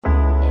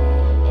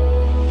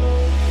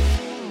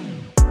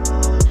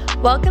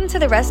Welcome to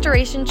the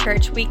Restoration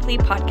Church Weekly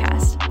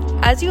Podcast.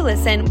 As you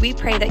listen, we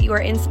pray that you are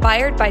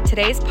inspired by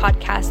today's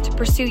podcast to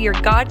pursue your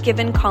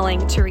God-given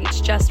calling to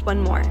reach just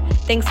one more.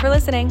 Thanks for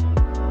listening.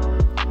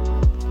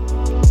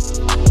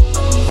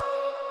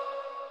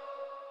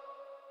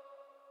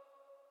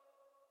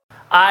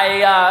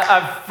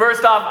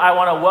 First off, I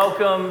want to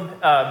welcome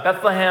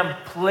Bethlehem,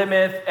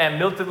 Plymouth, and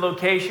Milton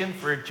location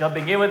for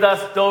jumping in with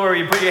us. Dover,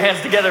 you put your hands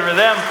together for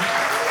them.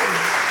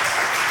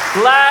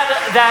 Glad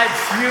that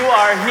you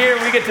are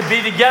here. We get to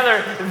be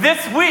together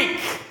this week.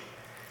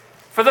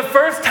 For the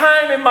first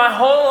time in my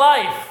whole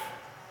life,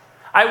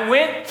 I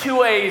went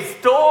to a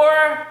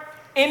store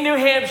in New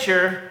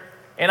Hampshire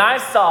and I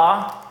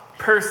saw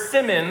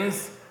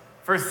persimmons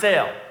for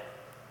sale.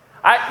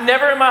 I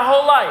never in my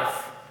whole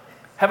life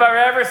have I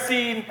ever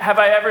seen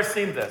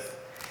this.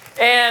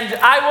 And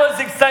I was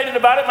excited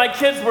about it. My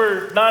kids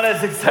were not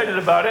as excited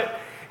about it.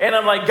 And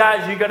I'm like,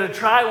 guys, you got to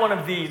try one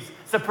of these.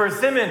 It's a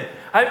persimmon.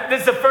 This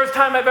is the first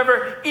time I've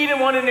ever eaten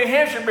one in New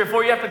Hampshire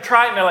before. You have to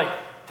try it. And they're like,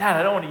 Dad,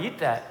 I don't want to eat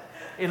that.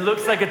 It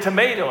looks like a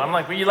tomato. I'm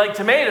like, well, you like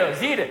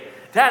tomatoes? Eat it.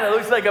 Dad, it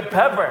looks like a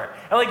pepper.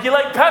 I'm like, you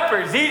like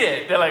peppers? Eat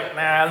it. They're like,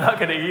 nah, I'm not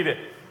going to eat it.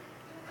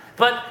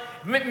 But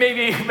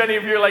maybe many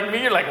of you are like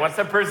me. You're like, what's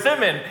a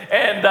persimmon?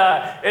 And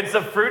it's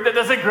a fruit that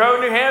doesn't grow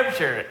in New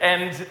Hampshire.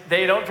 And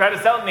they don't try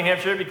to sell it in New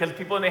Hampshire because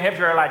people in New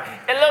Hampshire are like,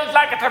 it looks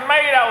like a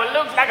tomato. It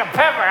looks like a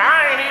pepper.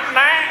 I ain't eating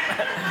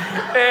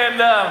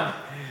that.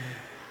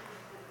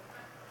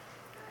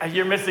 And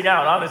you're missing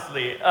out,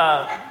 honestly.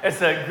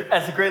 It's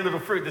a great little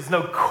fruit. There's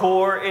no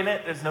core in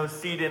it. There's no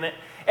seed in it.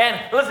 And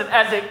listen,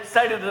 as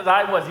excited as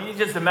I was, you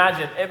just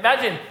imagine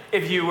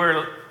if you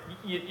were,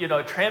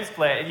 a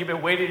transplant and you've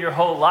been waiting your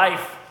whole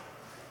life.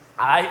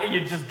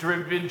 You've just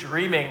been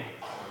dreaming.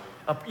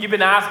 You've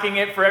been asking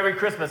it for every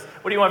Christmas.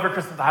 What do you want for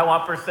Christmas? I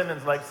want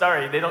persimmons. Like,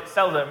 sorry, they don't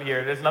sell them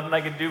here. There's nothing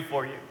I can do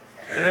for you.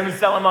 They don't even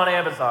sell them on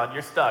Amazon.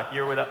 You're stuck.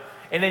 You're without.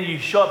 And then you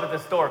show up at the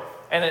store,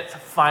 and it's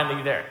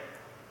finally there.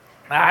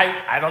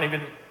 I don't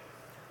even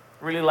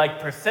really like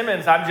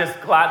persimmons. I'm just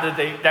glad that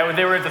they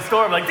were at the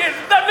store. I'm like,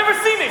 I've never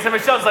seen these. And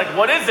Michelle's like,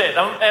 what is it? And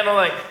I'm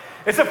like,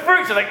 it's a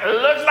fruit. She's like, it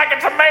looks like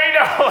a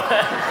tomato.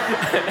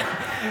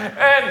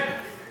 And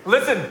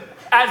listen,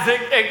 as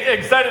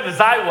excited as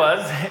I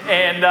was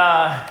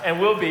and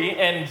will be,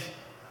 and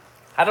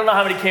I don't know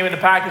how many came in the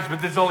package,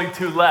 but there's only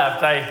 2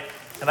 left. I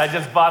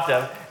just bought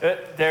them.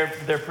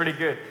 They're pretty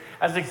good.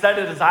 As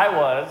excited as I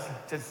was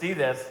to see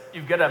this,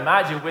 you've got to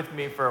imagine with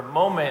me for a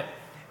moment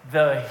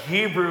the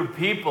Hebrew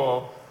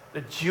people,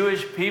 the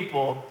Jewish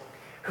people,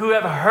 who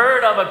have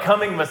heard of a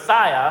coming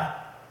Messiah,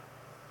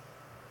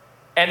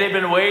 and they've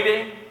been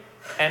waiting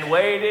and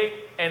waiting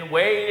and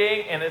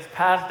waiting, and it's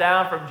passed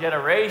down from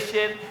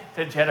generation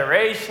to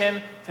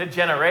generation to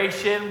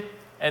generation,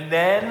 and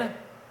then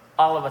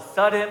all of a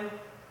sudden,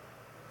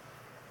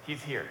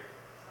 he's here.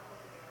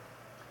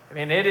 I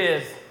mean,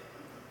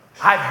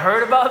 I've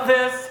heard about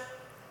this,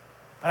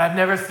 but I've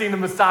never seen the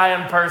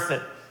Messiah in person.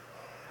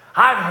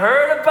 I've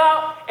heard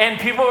about, and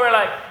people were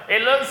like,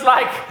 it looks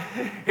like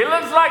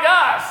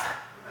us.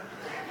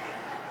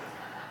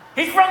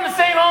 He's from the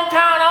same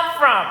hometown I'm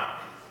from.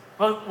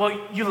 Well,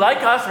 you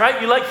like us,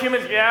 right? You like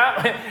humans,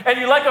 yeah. And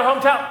you like our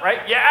hometown,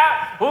 right?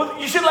 Yeah. Well,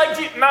 you should like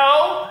Jesus.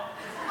 No.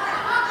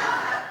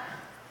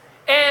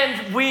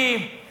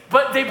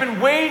 But they've been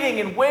waiting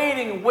and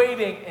waiting and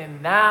waiting,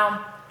 and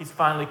now he's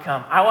finally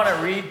come. I want to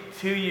read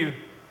to you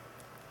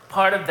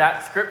part of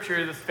that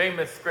scripture, this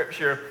famous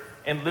scripture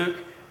in Luke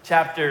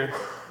chapter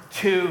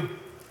 2.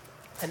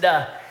 And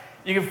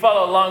you can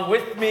follow along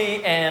with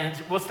me, and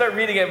we'll start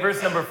reading at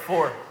verse number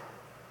 4.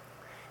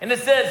 And it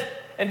says,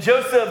 and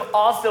Joseph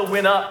also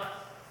went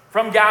up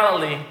from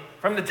Galilee,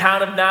 from the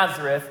town of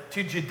Nazareth,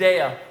 to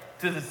Judea,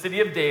 to the city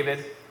of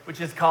David, which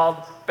is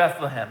called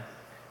Bethlehem,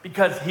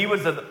 because he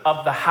was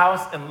of the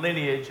house and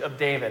lineage of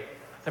David.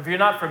 So if you're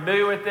not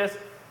familiar with this,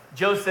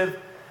 Joseph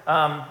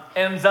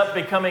ends up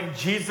becoming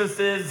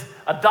Jesus's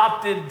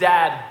adopted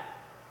dad.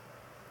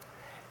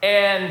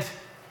 And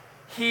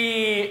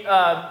he,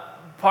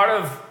 part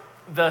of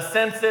the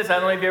census, I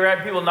don't know if you ever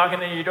had people knocking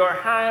on your door.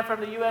 Hi, I'm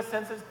from the U.S.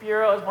 Census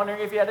Bureau. I was wondering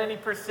if you had any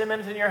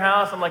persimmons in your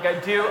house. I'm like, I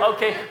do.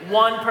 Okay,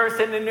 1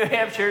 person in New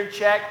Hampshire,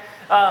 check.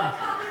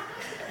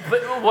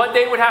 But what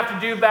they would have to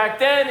do back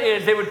then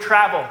is they would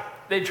travel.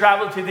 They'd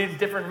travel to these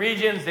different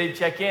regions. They'd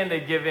check in.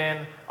 They'd give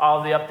in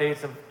all the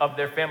updates of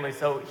their family.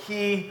 So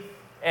he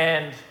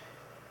and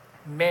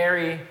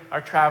Mary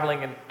are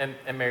traveling,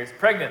 and Mary's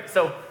pregnant.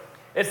 So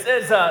it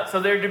says,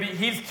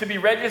 he's to be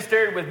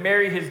registered with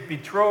Mary, his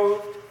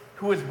betrothed,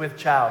 who was with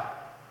child.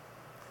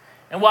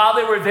 And while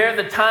they were there,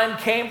 the time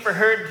came for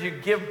her to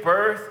give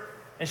birth,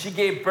 and she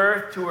gave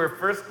birth to her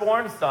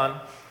firstborn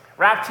son,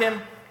 wrapped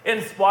him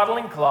in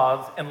swaddling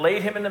cloths, and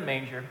laid him in a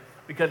manger,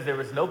 because there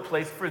was no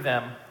place for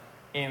them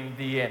in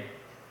the inn.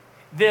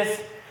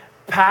 This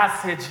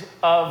passage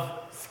of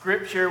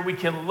scripture we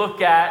can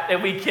look at,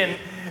 and we can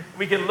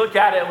look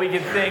at it and we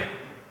can think,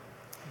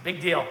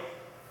 big deal.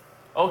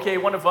 Okay,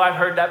 wonderful, I've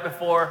heard that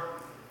before.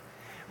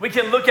 We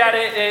can look at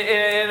it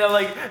and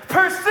like,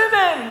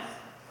 persimmons!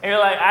 And you're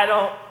like, I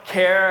don't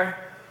care.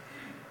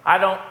 I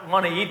don't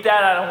want to eat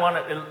that. I don't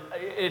want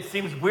to, it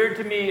seems weird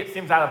to me. It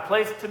seems out of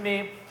place to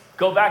me.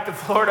 Go back to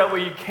Florida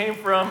where you came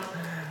from.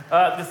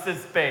 This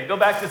is Spain. Go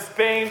back to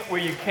Spain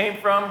where you came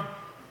from.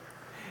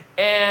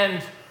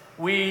 And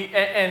we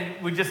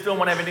just don't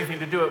want to have anything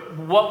to do with it.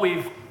 What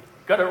we've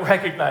got to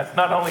recognize,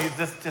 not only is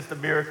this just a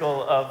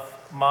miracle of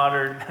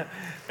modern,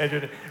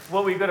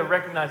 what we've got to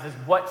recognize is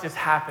what just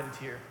happened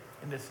here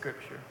in this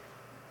scripture.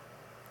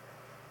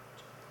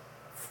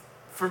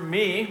 For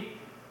me,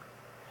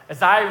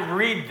 as I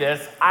read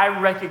this, I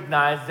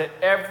recognize that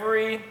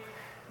every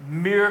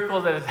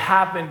miracle that has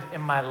happened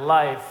in my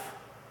life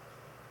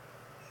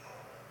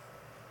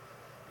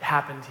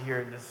happened here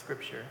in this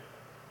scripture,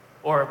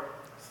 or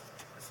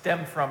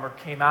stemmed from or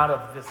came out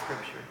of this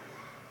scripture.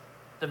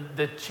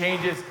 The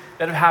changes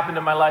that have happened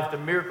in my life, the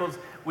miracles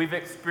we've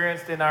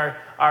experienced in our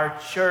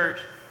church,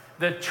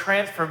 the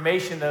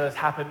transformation that has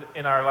happened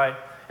in our life.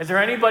 Is there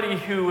anybody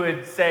who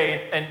would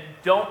say, and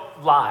don't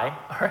lie,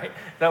 all right?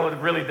 That would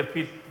really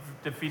defeat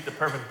the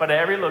purpose. But at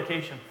every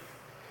location,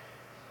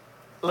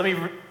 let me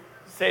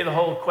say the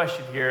whole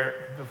question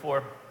here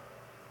before.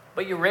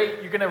 But you're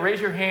going to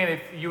raise your hand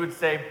if you would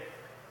say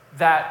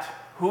that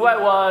who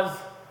I was,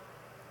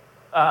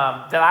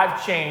 that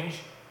I've changed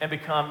and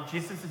become,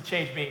 Jesus has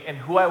changed me, and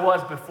who I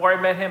was before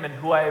I met him and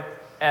who I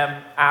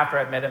am after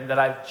I met him, that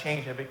I've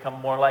changed, I've become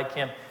more like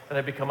him, that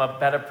I've become a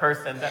better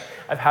person, that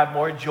I've had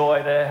more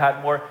joy, that I've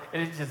had more,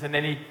 it's just in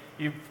any,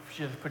 you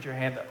should just put your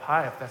hand up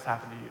high if that's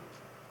happened to you.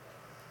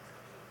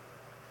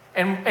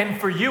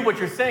 And for you, what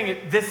you're saying,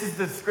 this is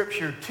the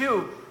scripture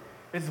too.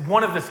 It's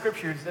one of the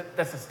scriptures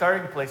that's a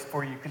starting place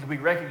for you, because we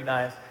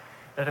recognize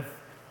that if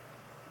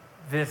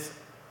this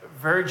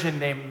virgin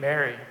named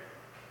Mary,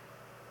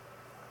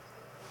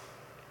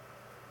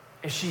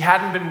 if she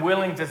hadn't been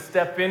willing to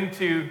step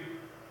into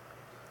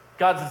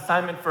God's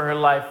assignment for her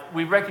life,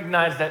 we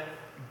recognize that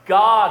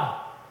God,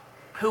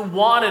 who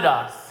wanted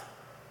us,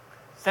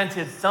 sent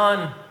his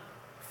son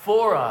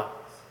for us.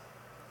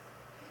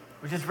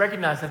 We just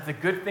recognize that the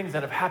good things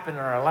that have happened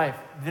in our life,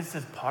 this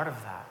is part of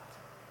that.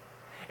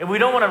 And we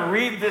don't want to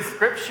read this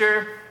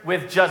scripture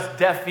with just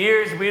deaf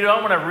ears. We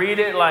don't want to read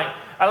it like,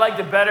 I liked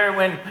it better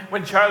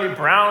when Charlie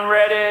Brown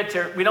read it.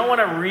 Or we don't want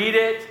to read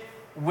it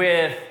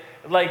with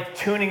like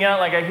tuning out,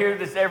 like I hear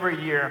this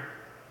every year.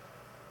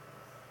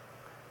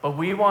 But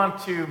we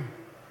want to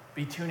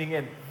be tuning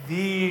in.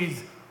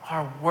 These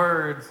are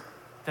words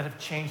that have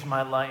changed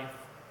my life.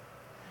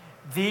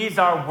 These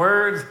are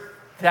words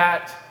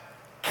that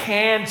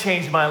can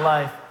change my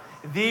life.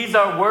 These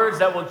are words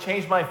that will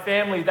change my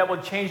family, that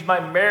will change my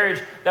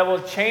marriage, that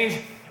will change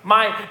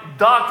my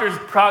doctor's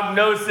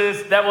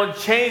prognosis, that will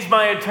change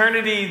my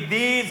eternity.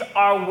 These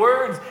are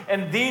words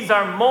and these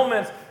are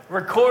moments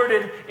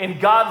recorded in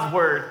God's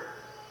word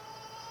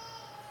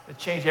that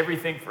change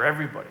everything for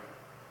everybody.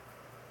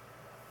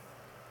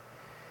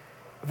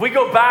 If we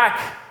go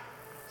back,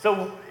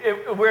 so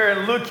we're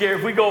in Luke here,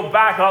 if we go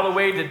back all the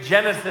way to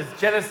Genesis,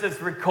 Genesis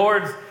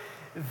records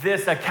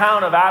this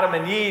account of Adam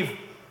and Eve.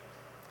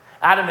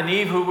 Adam and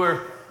Eve, who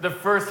were the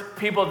first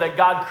people that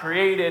God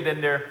created,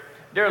 and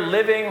they're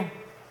living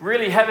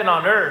really heaven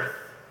on earth.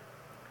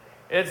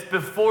 It's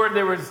before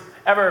there was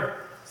ever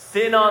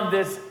sin on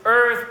this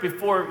earth,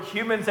 before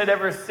humans had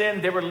ever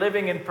sinned, they were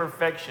living in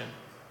perfection.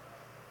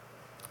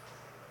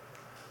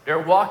 They're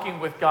walking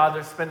with God,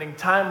 they're spending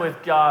time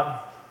with God.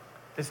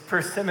 There's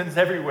persimmons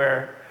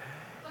everywhere.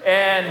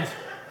 And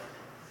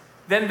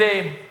then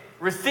they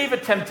receive a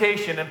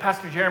temptation, and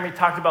Pastor Jeremy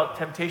talked about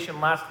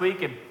temptation last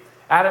week, and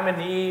Adam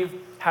and Eve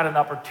had an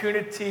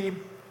opportunity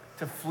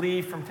to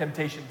flee from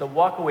temptation, to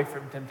walk away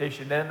from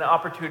temptation, and an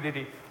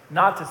opportunity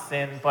not to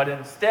sin, but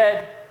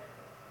instead,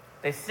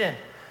 they sinned.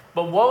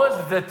 But what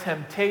was the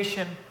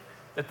temptation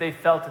that they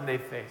felt and they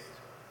faced?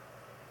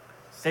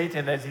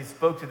 Satan, as he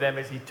spoke to them,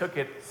 as he took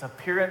its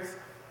appearance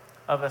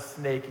of a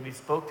snake, and he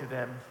spoke to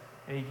them,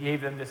 and he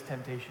gave them this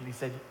temptation. He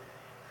said,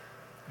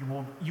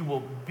 you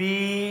will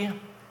be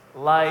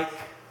like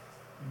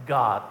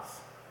gods.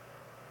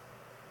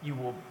 You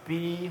will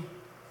be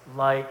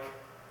like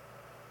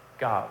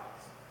gods.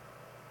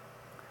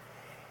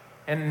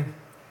 And,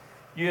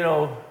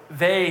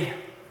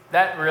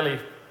 that really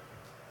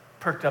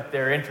perked up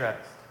their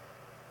interest.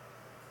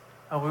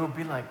 Oh, we will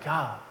be like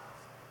God.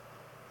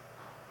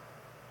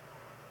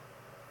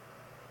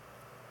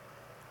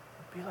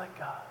 We'll be like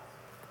God.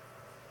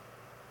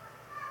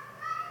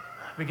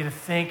 We get to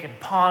think and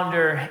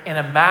ponder and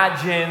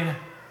imagine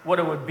what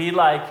it would be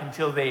like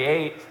until they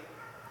ate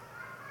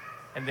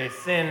and they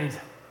sinned,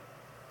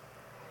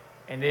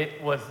 and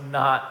it was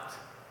not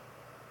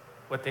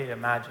what they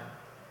imagined.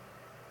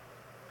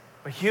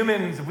 But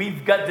humans,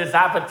 we've got this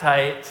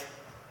appetite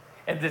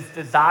and this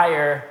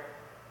desire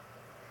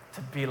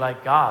to be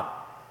like God.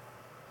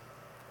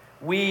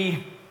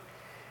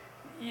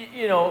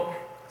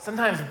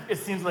 Sometimes it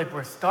seems like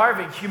we're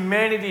starving.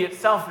 Humanity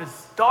itself is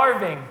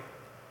starving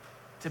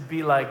to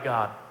be like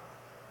God.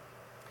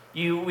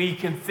 We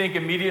can think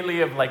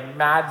immediately of like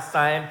mad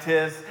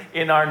scientists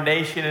in our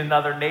nation and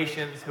other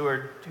nations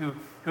who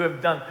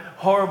have done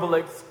horrible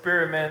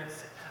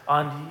experiments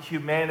on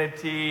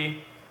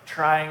humanity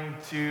trying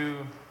to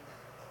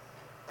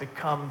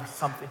become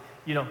something.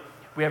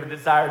 We have a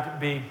desire to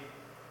be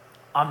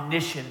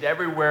omniscient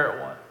everywhere at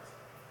once.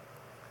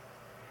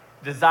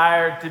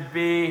 Desire to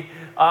be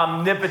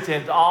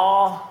omnipotent,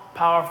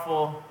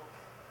 all-powerful.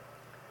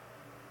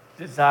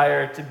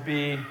 Desire to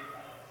be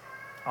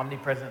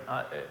omnipresent,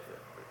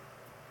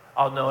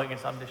 all-knowing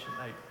is omniscient.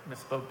 I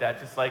misspoke that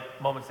just like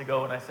moments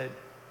ago when I said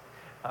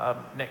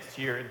next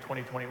year in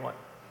 2021.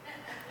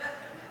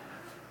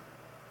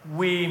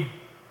 We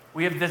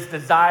have this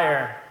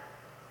desire,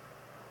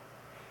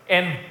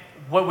 and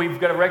what we've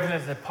got to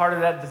recognize is that part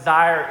of that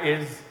desire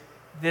is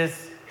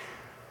this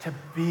to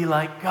be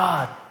like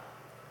God.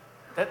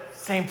 That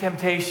same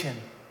temptation.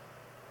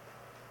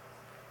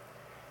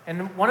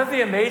 And one of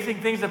the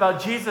amazing things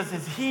about Jesus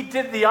is he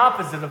did the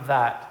opposite of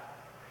that.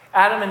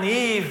 Adam and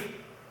Eve,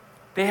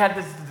 they had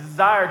this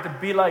desire to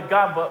be like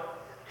God, but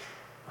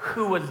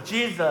who was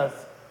Jesus?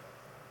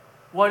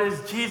 What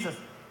is Jesus?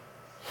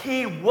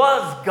 He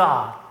was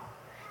God.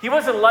 He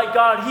wasn't like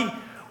God, he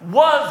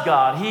was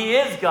God. He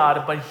is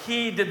God, but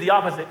he did the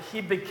opposite.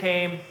 He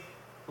became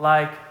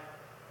like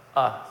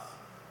us.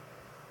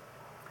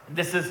 And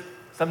this is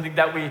something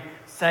that we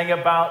sang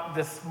about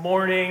this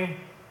morning.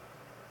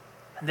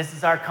 And this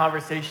is our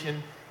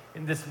conversation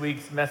in this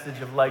week's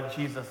message of like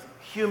Jesus,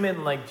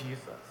 human like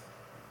Jesus.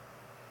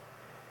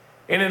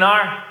 And in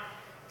our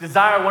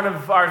desire, one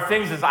of our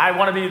things is I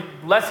want to be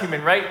less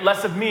human, right?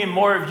 Less of me and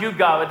more of you,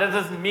 God. But that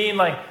doesn't mean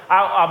like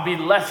I'll be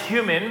less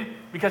human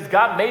because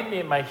God made me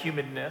in my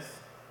humanness.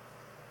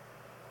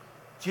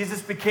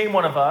 Jesus became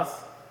one of us.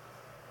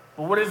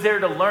 But what is there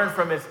to learn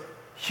from his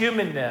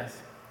humanness?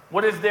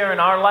 What is there in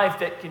our life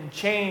that can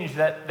change,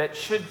 that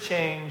should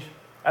change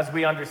as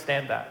we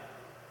understand that?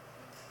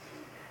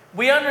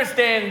 We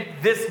understand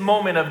this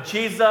moment of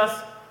Jesus,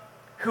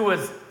 who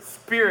was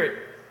spirit,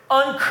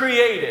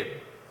 uncreated,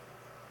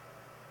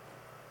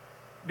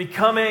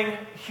 becoming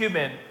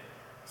human.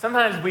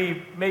 Sometimes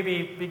we,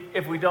 maybe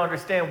if we don't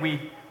understand,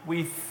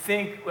 we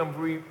think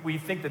when we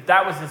think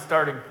that was his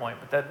starting point,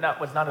 but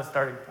that was not a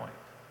starting point.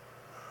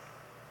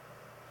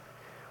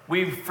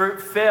 We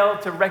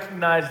failed to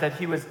recognize that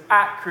he was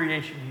at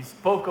creation. He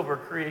spoke over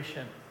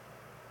creation.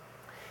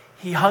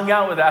 He hung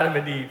out with Adam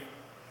and Eve.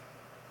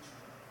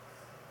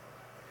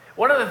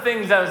 One of the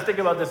things I was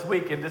thinking about this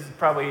week, and this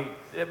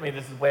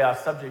is way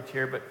off subject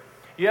here, but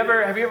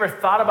have you ever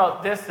thought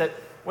about this, that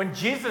when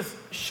Jesus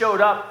showed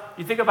up,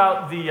 you think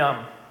about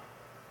the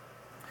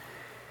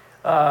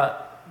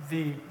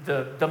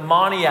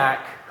demoniac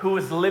who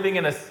was living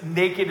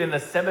naked in a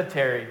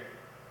cemetery.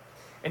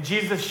 And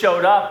Jesus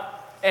showed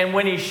up, and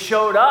when he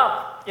showed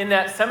up in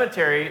that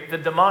cemetery, the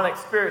demonic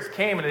spirits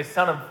came and his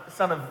son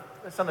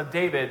of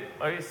David,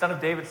 son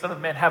of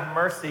man, have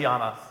mercy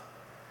on us.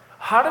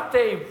 How did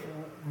they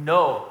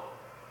know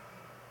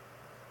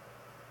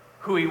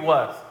who he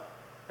was?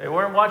 They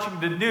weren't watching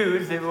the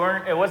news. It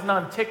wasn't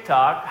on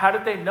TikTok. How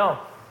did they know?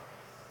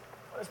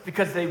 It's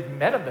because they've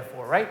met him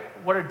before, right?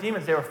 What are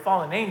demons? They were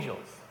fallen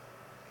angels.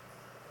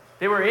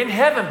 They were in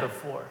heaven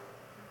before.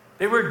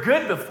 They were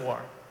good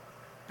before.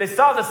 They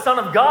saw the Son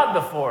of God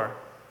before.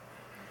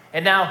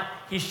 And now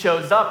he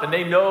shows up and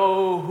they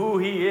know who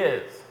he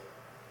is.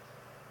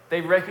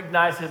 They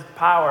recognize his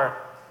power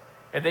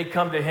and they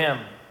come to him.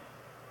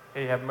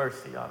 Hey, have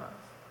mercy on us.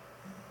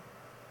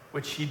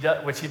 Which he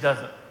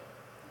doesn't.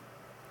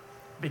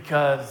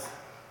 Because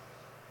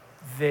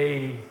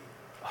they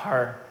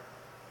are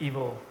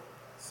evil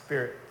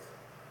spirits.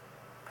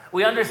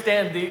 We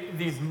understand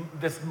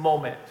this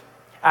moment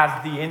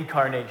as the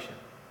incarnation.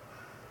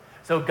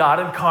 So God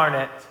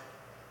incarnate,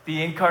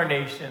 the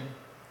incarnation,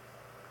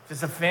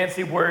 just a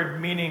fancy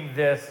word meaning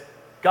this: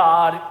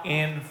 God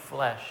in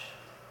flesh.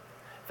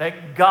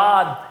 That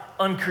God,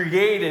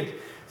 uncreated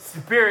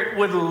spirit,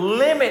 would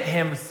limit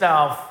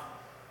himself,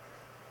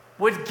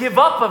 would give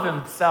up of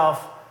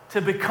himself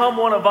to become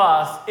one of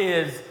us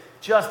is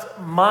just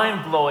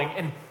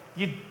mind-blowing.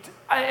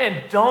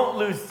 And don't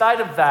lose sight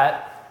of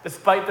that,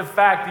 despite the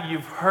fact that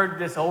you've heard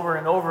this over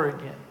and over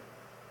again.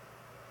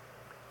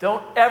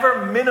 Don't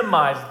ever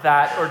minimize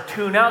that or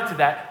tune out to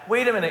that.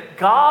 Wait a minute,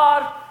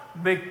 God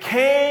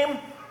became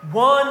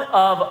one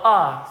of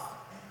us.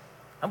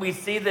 And we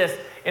see this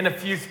in a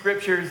few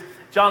scriptures.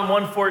 John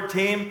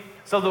 1:14.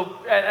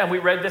 And we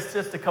read this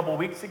just a couple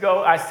weeks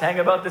ago. I sang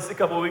about this a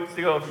couple weeks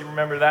ago, if you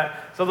remember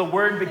that. So the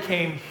Word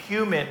became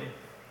human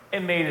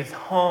and made his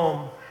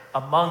home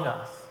among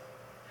us.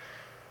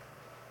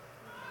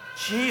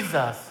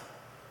 Jesus,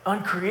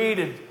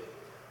 uncreated,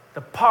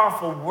 the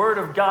powerful Word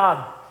of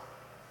God,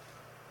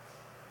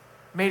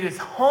 made his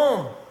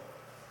home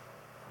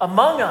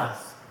among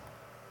us.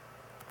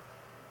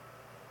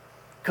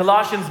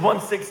 Colossians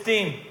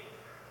 1:16,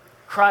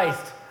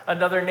 Christ,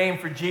 another name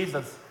for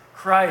Jesus,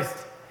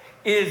 Christ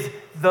is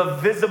the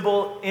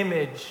visible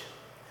image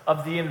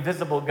of the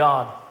invisible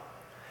God.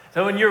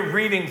 So when you're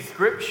reading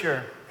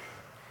scripture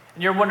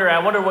and you're wondering, I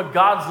wonder what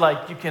God's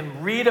like, you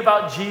can read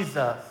about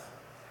Jesus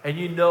and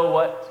you know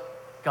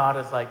what God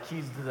is like.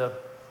 He's the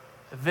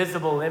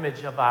visible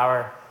image of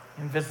our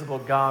invisible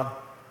God.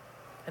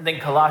 And then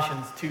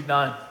Colossians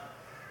 2:9.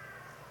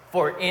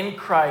 For in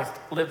Christ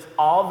lives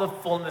all the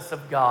fullness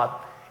of God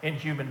in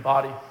human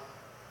body.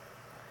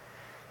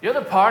 The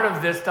other part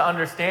of this to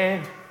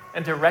understand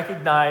and to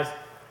recognize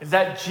is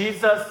that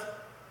Jesus,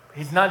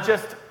 he's not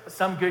just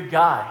some good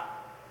guy.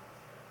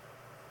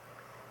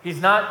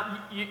 He's not,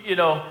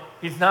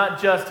 he's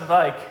not just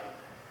like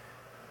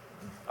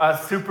a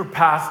super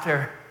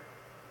pastor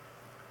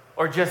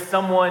or just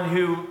someone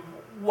who,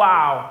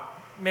 wow,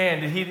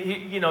 man,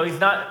 he's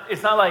not,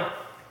 it's not like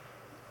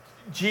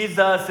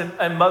Jesus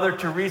and Mother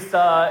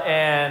Teresa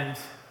and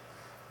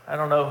I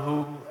don't know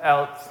who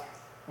else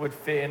would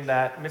fit in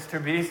that,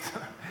 Mr. Beast.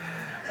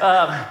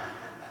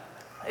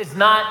 It's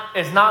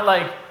not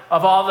like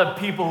of all the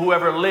people who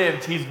ever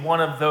lived, he's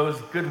one of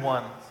those good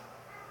ones.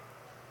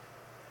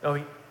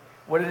 No,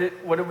 what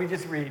did we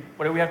just read?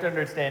 What do we have to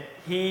understand?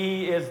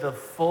 He is the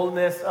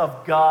fullness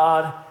of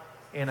God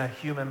in a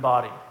human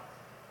body.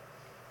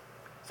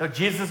 So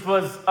Jesus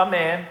was a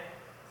man.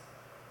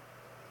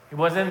 He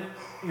wasn't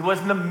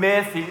a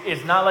myth.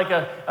 It's not like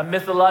a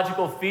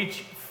mythological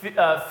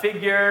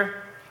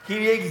figure.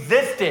 He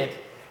existed.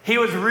 He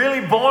was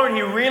really born.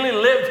 He really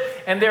lived.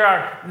 And there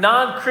are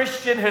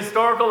non-Christian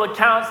historical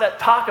accounts that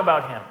talk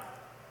about him.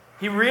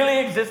 He really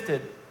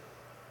existed.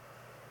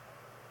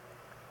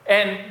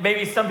 And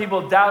maybe some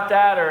people doubt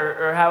that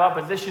or have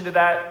opposition to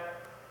that.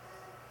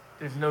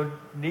 There's no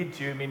need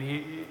to. I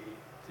mean,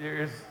 there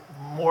is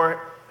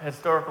more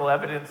historical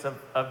evidence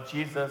of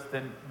Jesus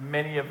than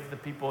many of the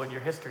people in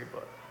your history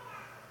book.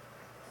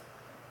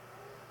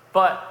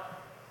 But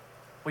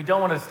we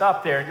don't want to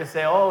stop there and just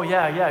say, oh,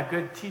 yeah,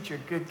 good teacher,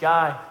 good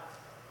guy.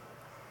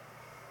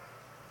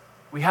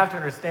 We have to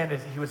understand that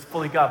he was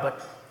fully God,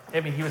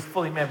 he was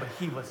fully man, but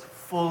he was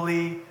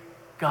fully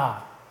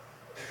God.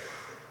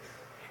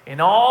 And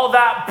all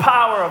that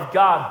power of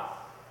God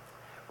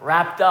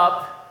wrapped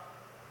up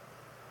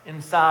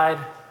inside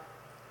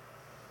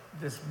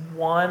this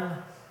one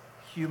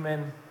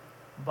human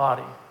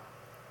body.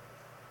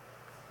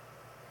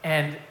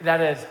 And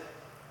that is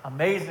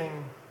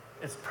amazing.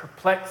 It's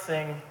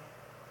perplexing.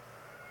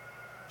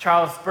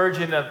 Charles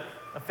Spurgeon, a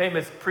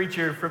famous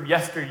preacher from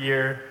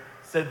yesteryear,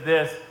 said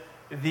this: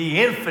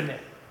 the infinite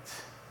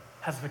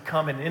has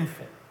become an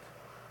infant.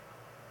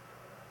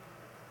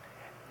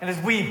 And as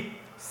we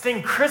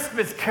sing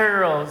Christmas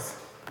carols,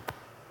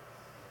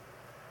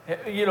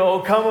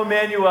 O come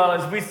Emmanuel,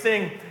 as we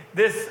sing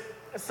this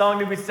song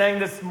that we sang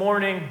this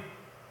morning,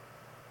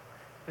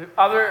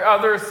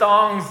 other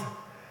songs,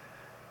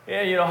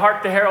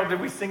 Hark the Herald, did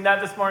we sing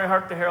that this morning?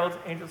 Hark the Herald,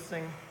 angels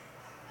sing.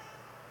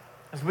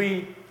 As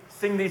we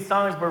sing these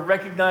songs, we're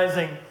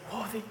recognizing,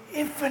 the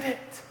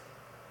infinite,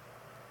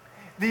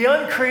 the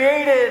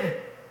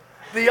uncreated,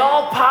 the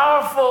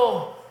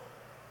all-powerful.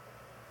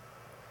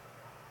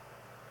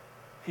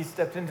 He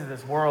stepped into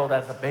this world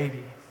as a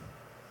baby.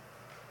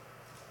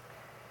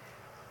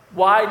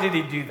 Why did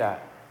he do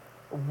that?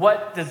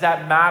 What does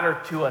that matter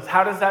to us?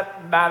 How does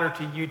that matter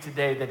to you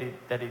today that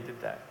he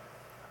did that?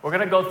 We're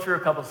going to go through a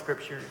couple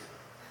scriptures.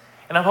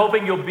 And I'm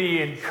hoping you'll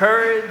be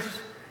encouraged.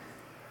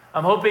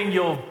 I'm hoping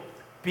you'll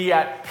be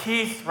at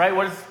peace, right?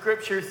 What does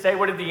Scripture say?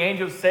 What did the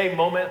angels say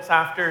moments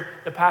after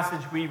the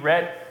passage we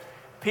read?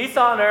 Peace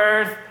on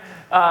earth.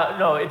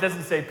 No, it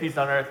doesn't say peace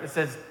on earth. It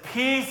says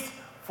peace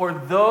for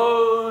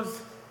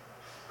those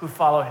who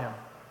follow him.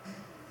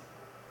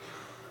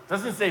 It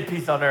doesn't say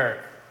peace on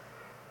earth.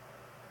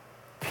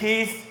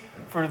 Peace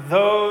for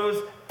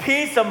those,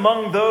 peace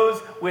among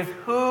those with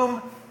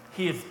whom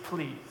he is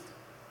pleased.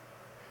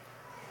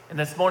 And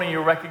this morning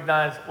you'll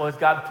recognize, is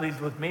God pleased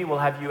with me? Well,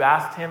 have you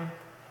asked him?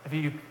 Have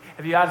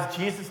you asked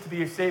Jesus to be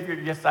your Savior?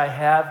 Yes, I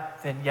have.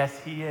 Then yes,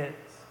 he is.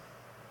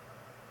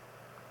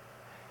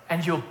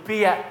 And you'll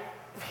be at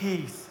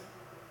peace.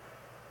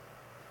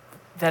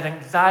 That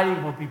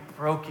anxiety will be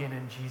broken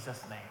in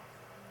Jesus' name.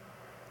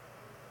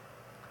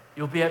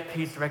 You'll be at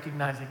peace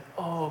recognizing,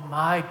 oh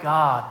my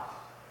God,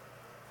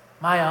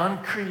 my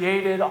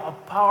uncreated,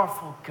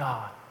 all-powerful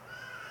God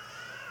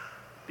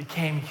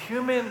became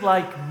human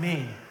like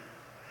me,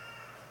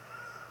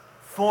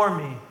 for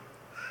me,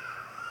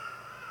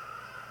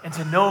 and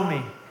to know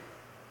me.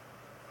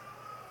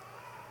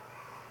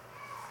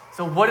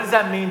 So what does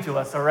that mean to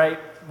us, all right?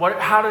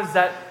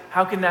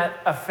 How can that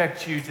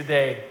affect you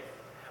today?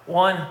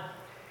 One,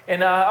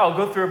 and I'll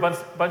go through a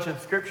bunch of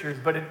scriptures,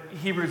 but in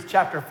Hebrews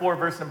chapter 4,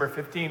 verse number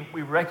 15,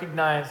 we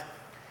recognize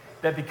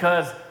that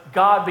because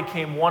God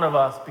became one of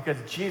us, because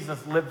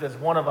Jesus lived as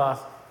one of us,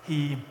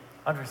 he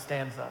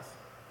understands us.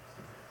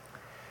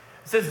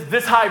 It says,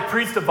 this high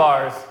priest of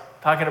ours,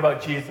 talking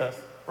about Jesus,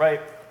 right?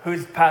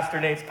 Who's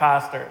Pastor Nate's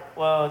pastor?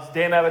 Well, it's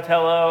Dan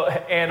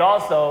Abatello, and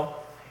also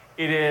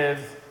it is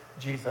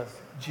Jesus.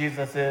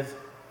 Jesus is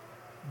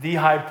the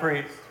high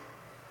priest.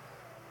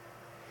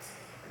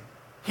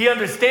 He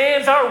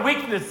understands our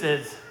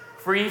weaknesses,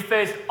 for he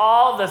faced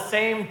all the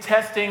same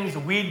testings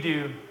we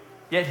do,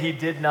 yet he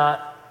did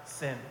not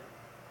sin.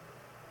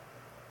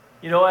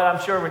 You know what?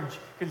 I'm sure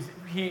because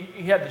he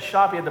had to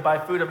shop, he had to buy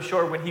food. I'm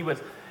sure when he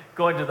was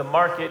going to the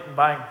market and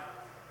buying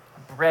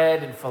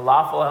bread and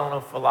falafel. I don't know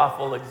if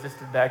falafel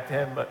existed back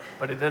then,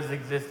 but it does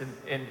exist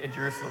in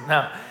Jerusalem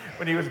now.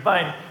 When he was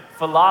buying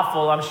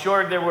falafel, I'm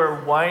sure there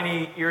were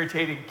whiny,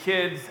 irritated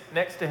kids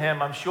next to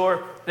him. I'm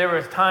sure there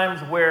was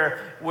times where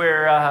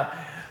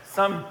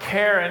some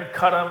Karen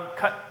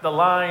cut the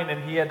line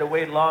and he had to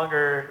wait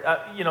longer.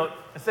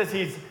 It says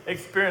he's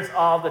experienced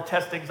all the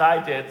testings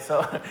I did,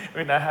 so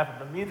that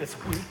happened to me this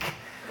week.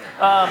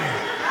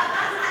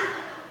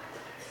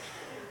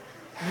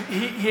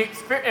 He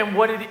experienced,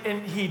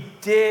 and he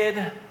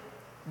did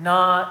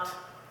not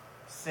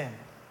sin.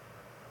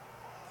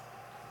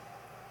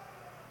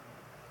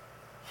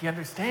 He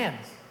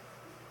understands.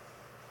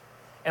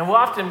 And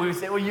often we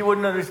say, well, you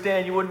wouldn't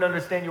understand.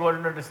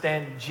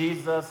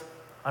 Jesus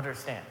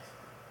understands.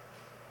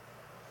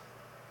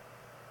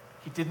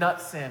 He did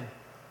not sin.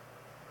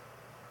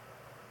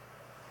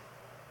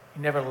 He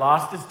never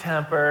lost his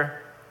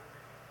temper.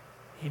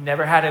 He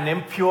never had an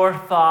impure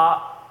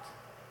thought.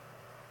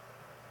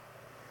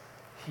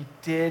 He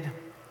did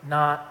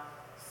not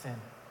sin.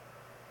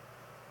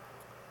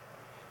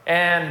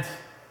 And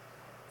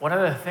one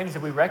of the things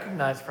that we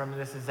recognize from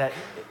this is that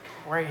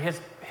where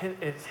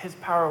it's his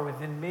power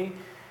within me.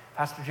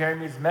 Pastor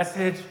Jeremy's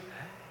message,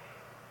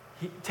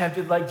 he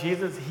tempted like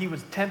Jesus. He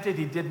was tempted.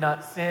 He did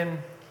not sin.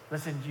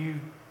 Listen, you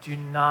do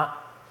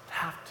not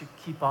have to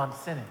keep on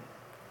sinning.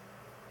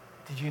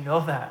 Did you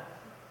know that?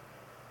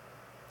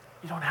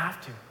 You don't have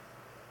to.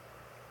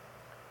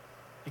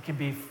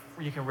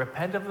 You can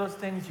repent of those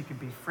things. You can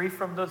be free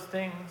from those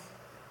things.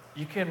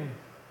 You can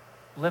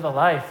live a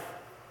life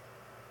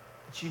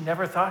that you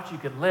never thought you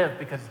could live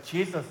because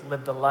Jesus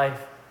lived a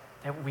life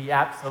that we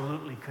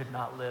absolutely could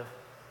not live.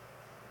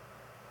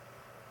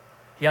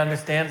 He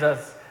understands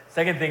us.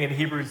 Second thing, in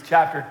Hebrews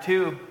chapter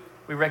 2,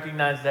 we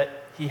recognize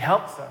that he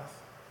helps us.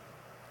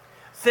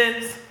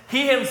 Since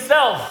he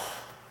himself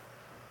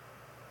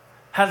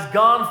has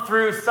gone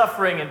through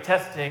suffering and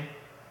testing.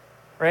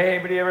 Right?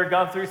 Anybody ever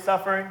gone through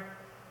suffering?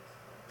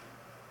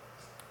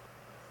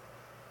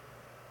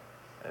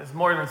 It's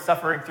more than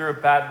suffering through a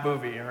bad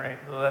movie, right?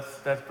 Well,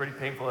 that's pretty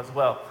painful as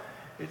well.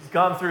 He's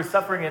gone through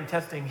suffering and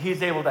testing.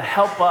 He's able to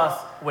help us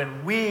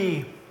when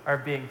we are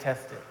being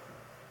tested.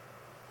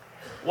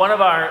 One of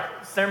our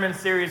sermon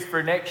series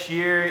for next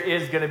year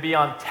is going to be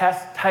on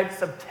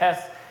types of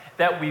tests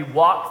that we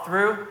walk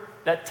through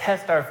that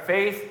test our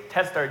faith,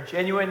 test our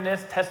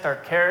genuineness, test our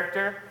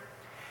character.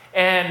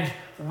 And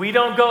we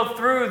don't go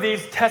through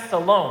these tests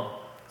alone.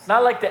 It's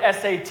not like the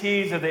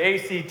SATs or the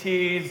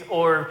ACTs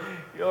or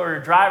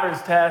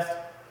driver's test.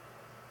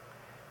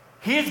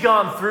 He's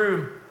gone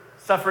through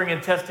suffering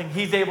and testing.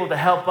 He's able to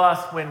help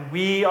us when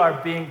we are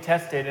being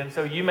tested. And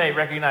so you may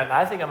recognize,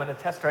 I think I'm in a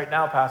test right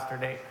now, Pastor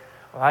Nate.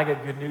 Well, I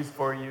got good news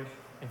for you.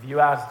 If you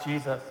ask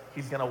Jesus,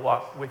 he's going to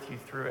walk with you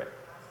through it.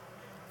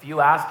 If you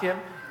ask him,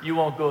 you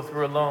won't go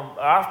through alone.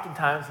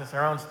 Oftentimes, it's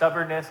our own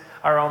stubbornness,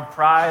 our own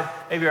pride,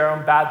 maybe our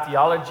own bad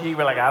theology.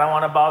 We're like, I don't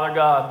want to bother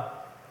God.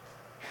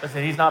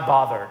 Listen, he's not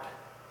bothered.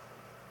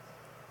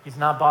 He's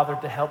not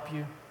bothered to help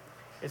you.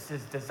 It's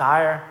his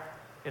desire,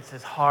 it's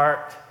his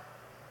heart,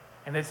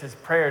 and it's his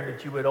prayer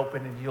that you would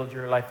open and yield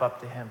your life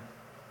up to him.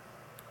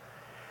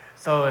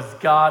 So as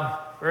God,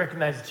 we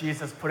recognize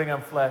Jesus putting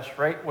on flesh,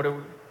 right?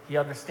 He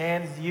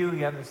understands you,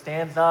 he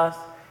understands us,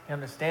 he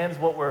understands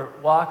what we're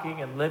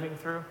walking and living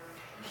through.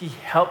 He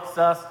helps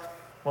us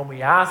when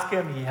we ask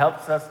him. He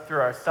helps us through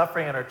our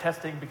suffering and our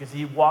testing because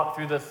he walked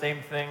through those same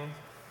things.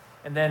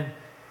 And then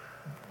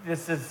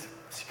this is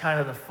kind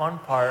of the fun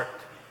part.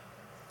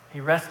 He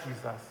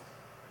rescues us.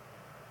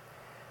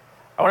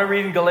 I want to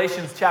read in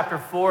Galatians chapter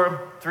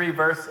 4,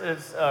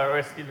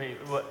 a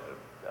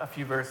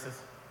few verses.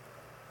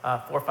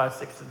 4, 5,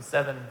 6, and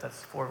 7,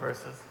 that's 4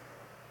 verses.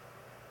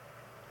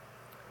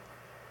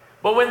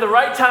 But when the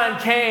right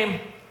time came,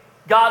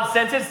 God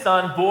sent his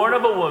son, born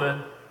of a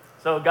woman.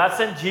 So God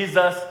sent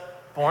Jesus,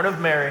 born of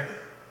Mary,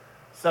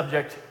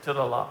 subject to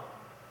the law.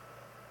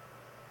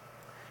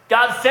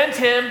 God sent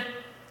him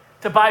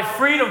to buy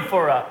freedom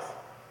for us.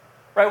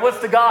 Right? What's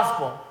the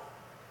gospel?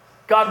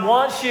 God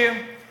wants you.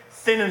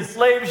 Sin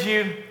enslaves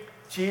you.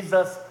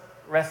 Jesus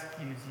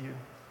rescues you.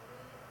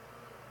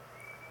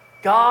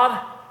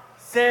 God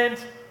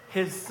sent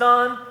his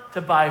son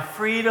to buy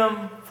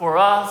freedom for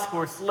us who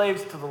are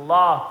slaves to the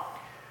law.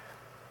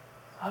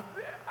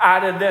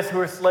 Added this, who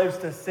are slaves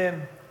to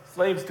sin,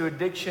 slaves to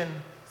addiction,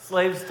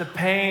 slaves to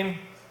pain,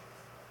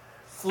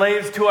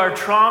 slaves to our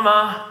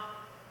trauma.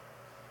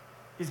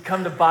 He's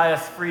come to buy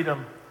us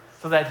freedom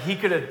so that he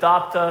could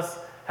adopt us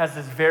as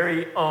his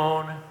very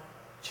own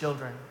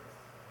children.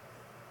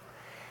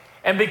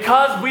 And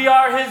because we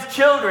are his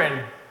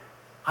children,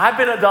 I've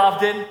been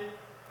adopted.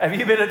 Have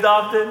you been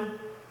adopted?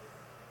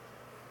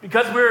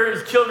 Because we're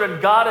his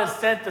children, God has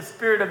sent the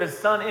Spirit of his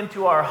Son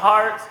into our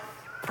hearts,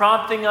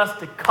 prompting us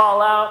to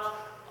call out,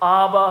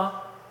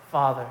 Abba,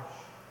 Father.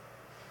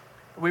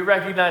 We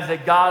recognize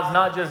that God's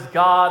not just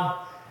God,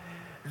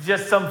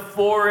 just some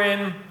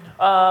foreign,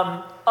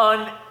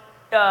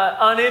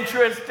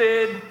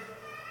 uninterested,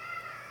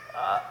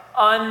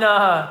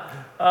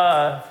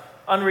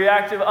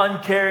 unreactive,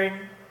 uncaring.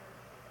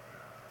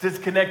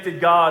 disconnected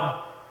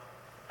God,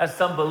 as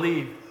some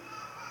believe.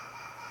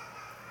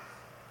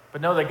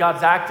 But know that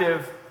God's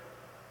active,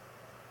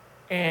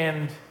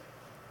 and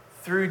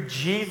through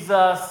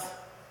Jesus,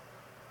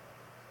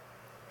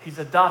 he's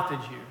adopted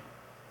you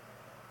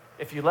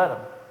if you let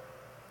him.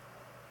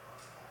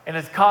 And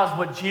it's caused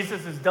what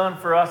Jesus has done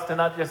for us to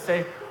not just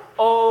say,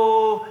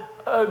 oh,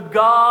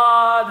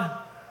 God.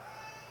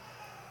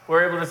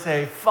 We're able to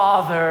say,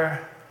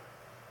 Father.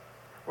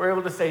 We're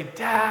able to say,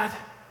 Dad.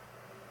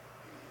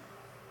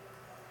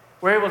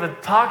 We're able to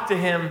talk to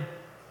him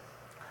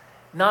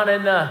not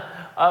in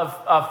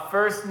a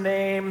first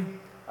name,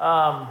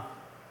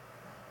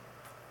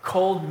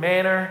 cold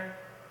manner.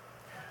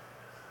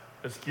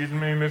 Excuse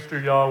me,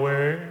 Mr.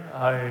 Yahweh,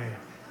 I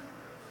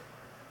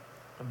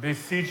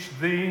beseech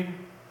thee.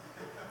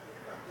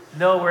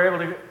 No, we're able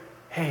to go,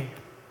 hey,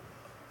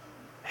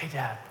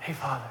 Dad, hey,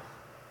 Father.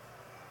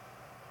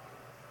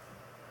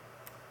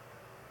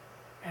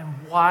 And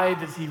why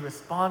does he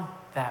respond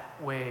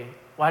that way?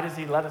 Why does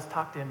he let us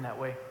talk to him that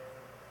way?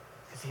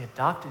 Because he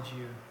adopted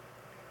you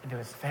into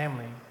his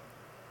family.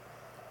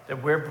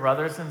 That we're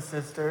brothers and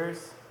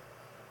sisters.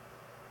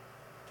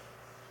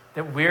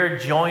 That we're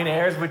joint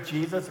heirs with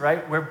Jesus,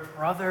 right? We're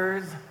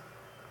brothers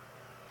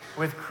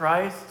with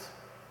Christ.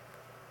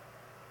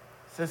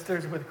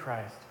 Sisters with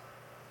Christ.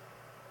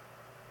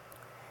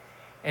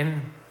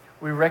 And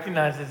we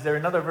recognize, is there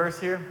another verse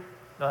here?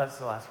 No, that's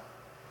the last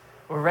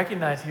one. We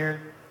recognize here,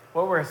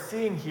 what we're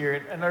seeing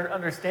here, and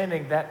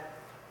understanding that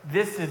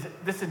this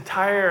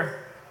entire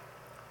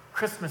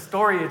Christmas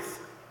story,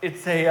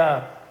 it's a,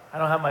 I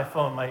don't have my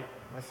phone. My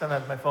son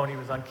has my phone. He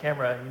was on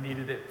camera. He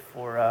needed it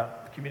for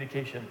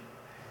communication.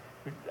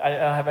 I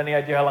don't have any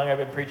idea how long I've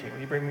been preaching. Will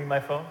you bring me my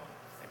phone?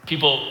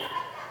 People.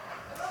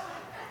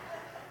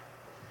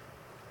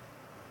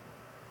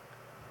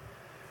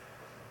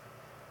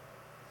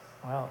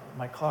 Well,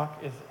 my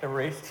clock is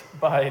erased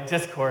by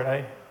Discord.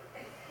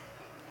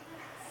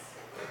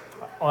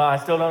 I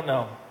still don't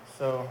know.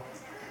 So,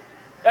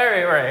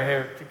 right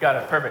here. Got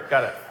it. Perfect.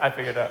 Got it. I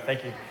figured it out.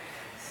 Thank you.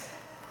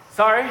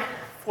 Sorry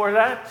for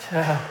that.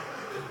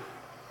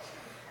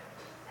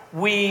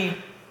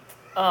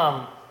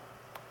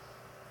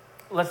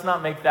 Let's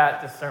not make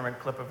that the sermon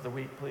clip of the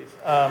week, please.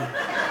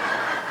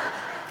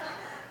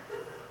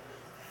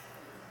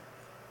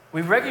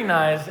 We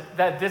recognize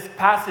that this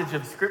passage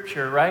of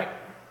Scripture, right?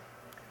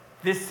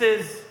 This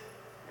is,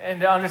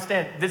 and to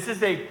understand, this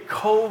is a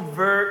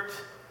covert,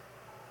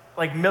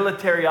 like,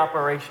 military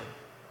operation.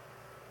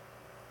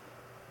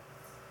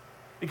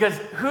 Because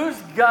who's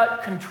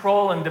got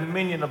control and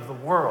dominion of the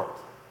world?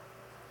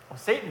 Well,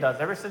 Satan does.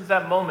 Ever since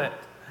that moment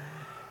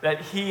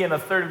that he and a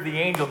third of the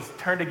angels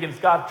turned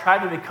against God,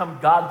 tried to become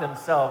God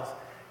themselves,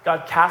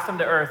 God cast them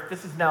to earth.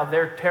 This is now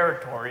their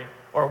territory,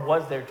 or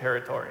was their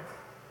territory.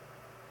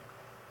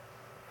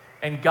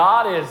 And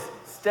God is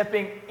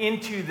stepping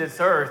into this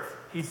earth.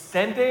 He's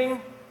sending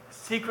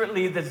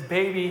secretly this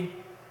baby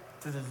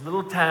to this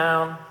little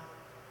town,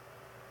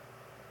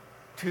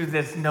 to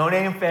this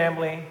no-name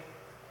family,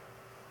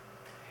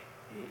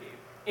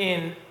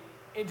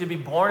 to be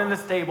born in the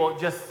stable,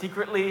 just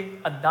secretly,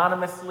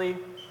 anonymously,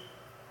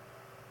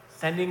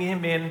 sending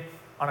him in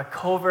on a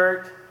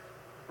covert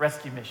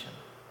rescue mission.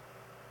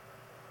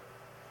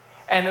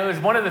 And it was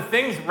one of the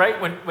things, right,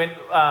 when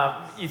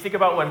you think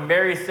about when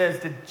Mary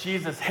says to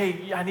Jesus,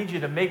 hey, I need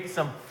you to make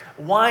some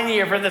wine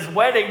here for this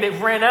wedding.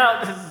 They've ran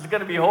out. This is going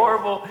to be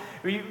horrible.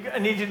 I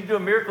need you to do a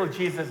miracle,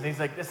 Jesus. And he's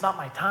like, it's not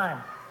my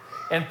time.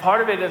 And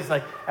part of it is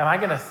like, am I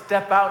going to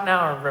step out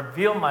now and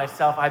reveal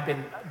myself? I've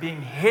been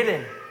being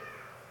hidden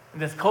in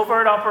this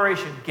covert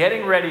operation,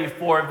 getting ready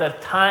for the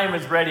time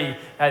is ready.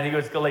 I think it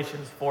was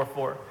Galatians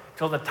 4:4,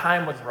 till the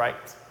time was right.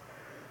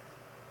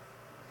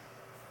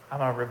 I'm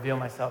going to reveal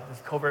myself,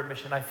 this covert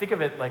mission. I think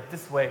of it like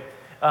this way.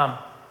 One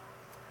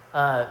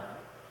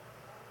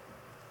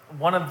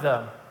of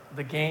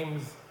the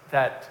games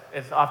that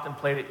is often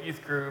played at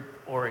youth group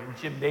or in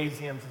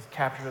gymnasiums is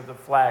capture the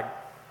flag.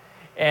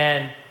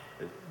 And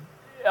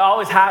it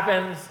always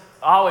happens.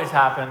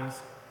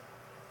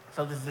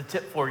 So this is a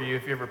tip for you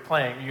if you're ever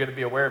playing. You got to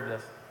be aware of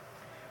this.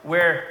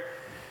 Where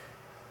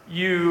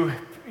you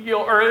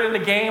early in the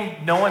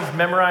game, no one's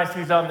memorized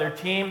who's on their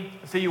team.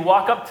 So you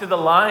walk up to the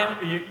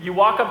line, you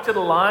walk up to the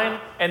line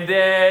and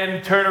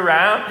then turn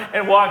around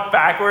and walk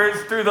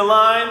backwards through the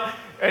line.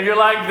 And you're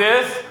like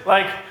this,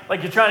 like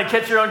you're trying to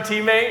catch your own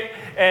teammate.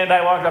 And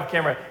I walked off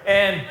camera.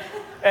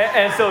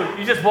 And so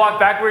you just walk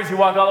backwards, you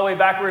walk all the way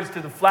backwards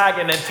to the flag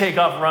and then take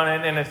off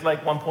running, and it's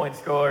like 1 point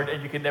scored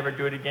and you can never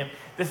do it again.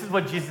 This is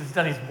what Jesus has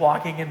done. He's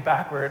walking in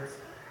backwards.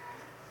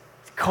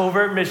 It's a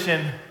covert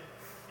mission.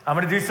 I'm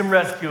going to do some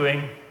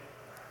rescuing.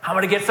 I'm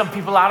going to get some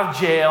people out of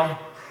jail.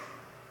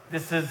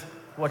 This is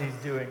what he's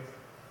doing.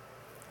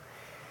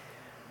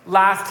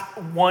 Last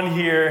one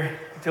here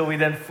until we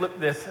then flip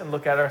this and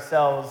look at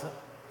ourselves.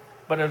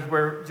 But as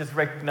we're just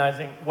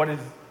recognizing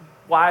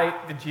why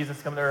did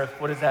Jesus come to earth?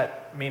 What does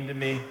that mean to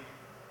me?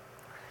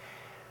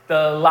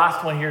 The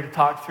last one here to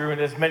talk through,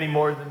 and there's many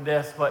more than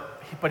this,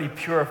 but he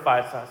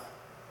purifies us.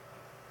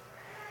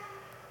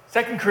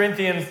 2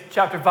 Corinthians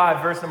chapter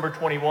 5, verse number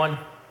 21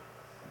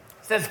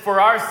 says, "For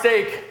our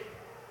sake,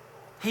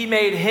 he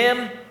made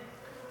him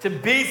to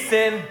be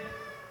sin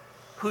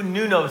who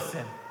knew no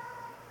sin."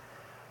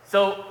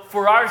 So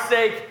for our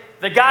sake,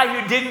 the guy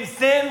who didn't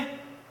sin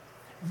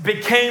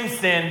became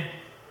sin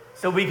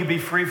so we could be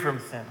free from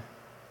sin.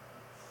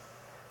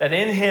 That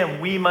in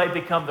him we might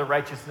become the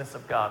righteousness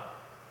of God.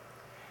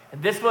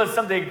 And this was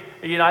something,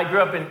 I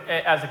grew up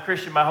as a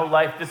Christian my whole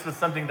life. This was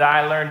something that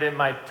I learned in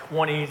my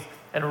 20s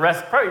and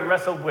probably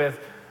wrestled with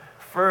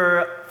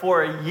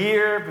for a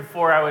year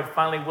before I was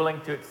finally willing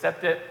to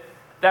accept it.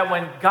 That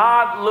when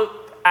God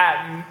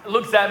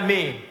looks at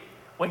me,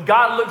 when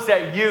God looks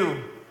at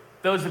you,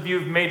 those of you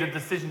who've made a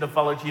decision to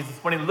follow Jesus,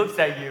 when he looks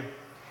at you,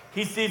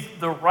 he sees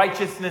the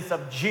righteousness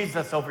of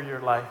Jesus over your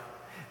life,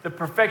 the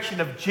perfection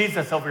of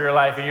Jesus over your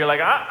life. And you're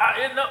like,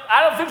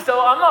 I don't think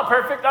so. I'm not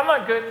perfect. I'm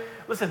not good.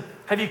 Listen,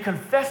 have you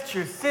confessed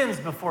your sins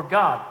before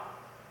God?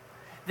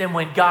 Then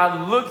when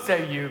God looks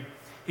at you,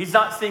 he's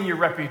not seeing your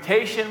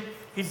reputation.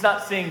 He's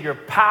not seeing your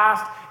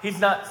past. He's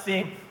not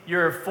seeing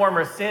your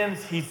former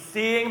sins. He's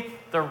seeing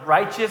the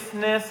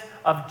righteousness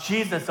of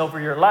Jesus over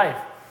your life.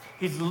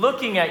 He's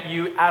looking at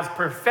you as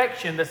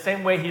perfection the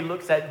same way he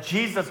looks at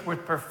Jesus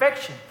with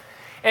perfection.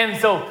 And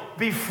so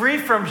be free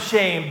from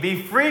shame,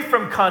 be free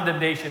from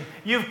condemnation.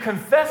 You've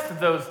confessed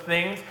those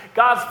things.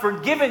 God's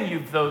forgiven you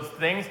those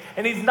things.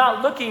 And he's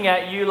not looking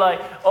at you like,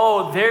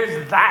 oh,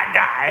 there's that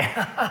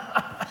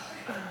guy.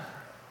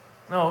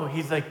 No,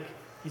 he's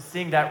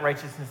seeing that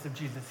righteousness of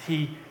Jesus.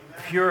 He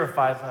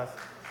purifies us.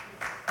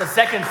 The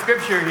second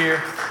scripture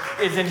here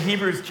is in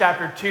Hebrews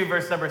chapter 2,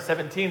 verse number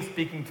 17,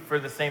 speaking for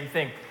the same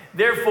thing.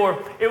 "Therefore,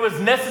 it was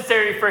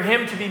necessary for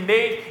him to be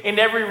made in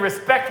every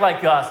respect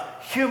like us,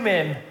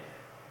 human.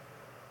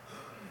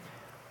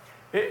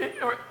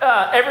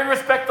 Every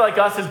respect like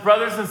us as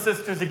brothers and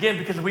sisters, again,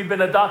 because we've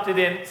been adopted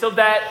in, so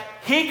that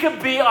he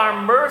could be our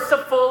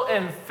merciful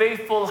and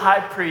faithful high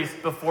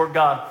priest before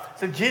God."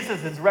 So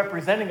Jesus is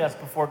representing us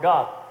before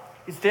God.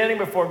 He's standing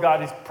before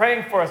God. He's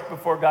praying for us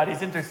before God.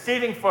 He's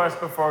interceding for us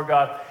before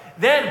God.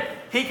 Then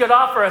he could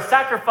offer a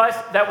sacrifice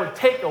that would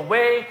take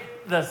away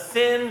the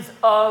sins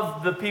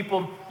of the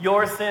people,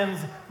 your sins,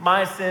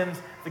 my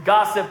sins, the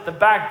gossip, the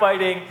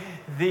backbiting,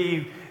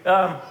 the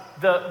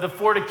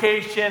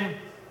fornication,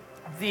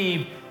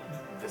 the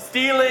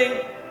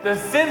stealing, the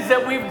sins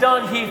that we've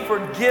done. He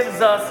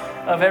forgives us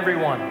of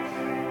everyone.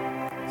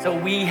 So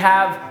we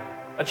have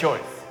a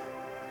choice.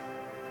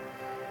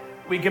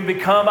 We can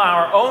become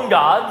our own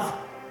gods,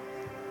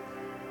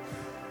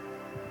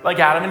 like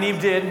Adam and Eve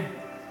did,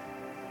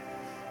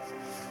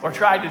 or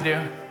tried to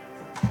do.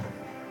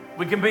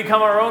 We can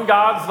become our own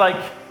gods, like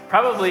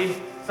probably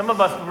some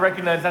of us would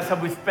recognize that's how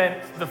we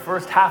spent the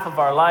first half of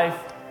our life,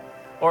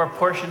 or a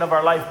portion of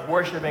our life,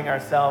 worshiping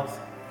ourselves.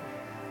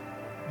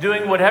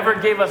 Doing whatever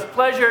gave us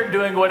pleasure,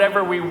 doing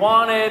whatever we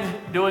wanted,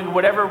 doing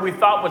whatever we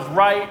thought was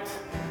right.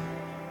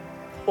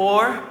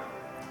 Or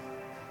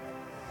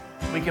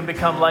we can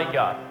become like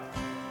God.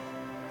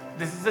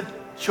 This is a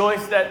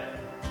choice that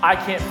I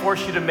can't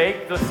force you to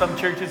make, though some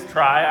churches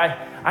try.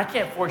 I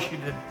can't force you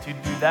to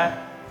do that,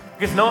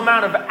 because no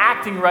amount of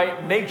acting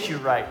right makes you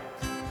right.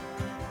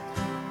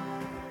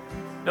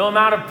 No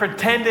amount of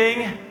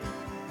pretending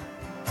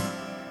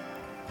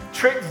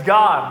tricks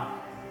God.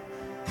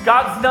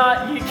 God's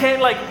not, you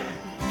can't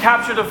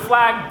capture the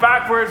flag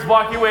backwards,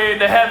 walk your way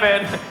into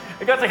heaven.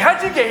 And God's like,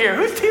 how'd you get here?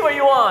 Whose team are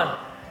you on?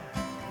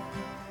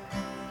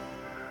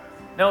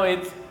 No,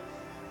 it's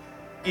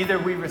either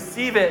we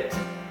receive it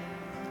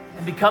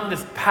and become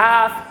this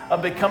path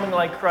of becoming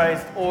like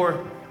Christ,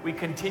 or we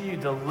continue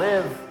to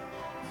live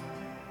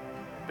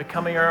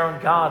becoming our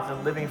own gods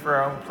and living for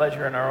our own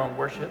pleasure and our own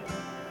worship.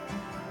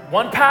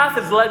 One path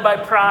is led by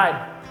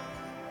pride.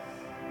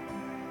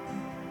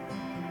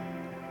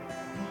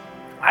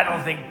 I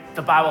don't think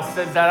the Bible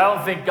says that. I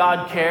don't think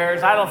God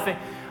cares. I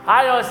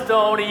just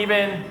don't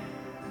even.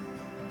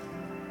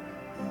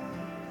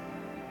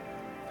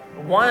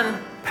 One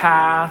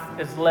path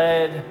is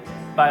led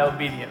by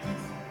obedience.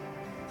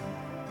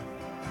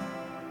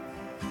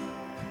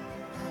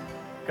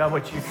 God,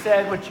 what you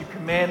said, what you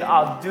command,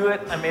 I'll do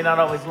it. I may not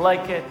always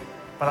like it,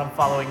 but I'm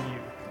following you.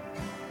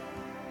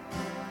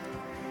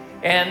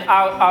 And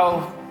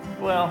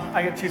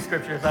I got two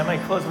scriptures. I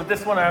might close with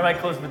this one, or I might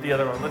close with the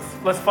other one.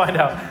 Let's find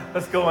out.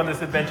 Let's go on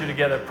this adventure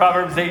together.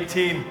 Proverbs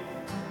 18,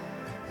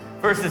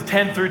 verses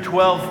 10 through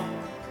 12.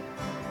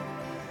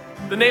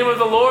 "The name of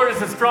the Lord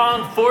is a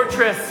strong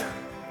fortress.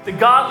 The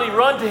godly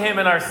run to him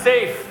and are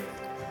safe.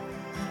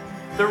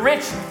 The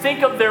rich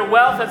think of their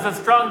wealth as a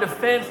strong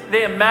defense.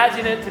 They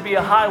imagine it to be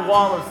a high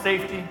wall of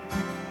safety.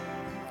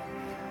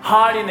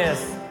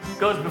 Haughtiness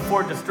goes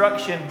before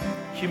destruction.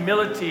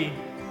 Humility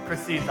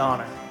precedes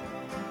honor."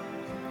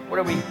 What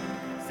are we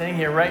saying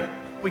here, right?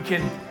 We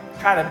can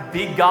try to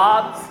be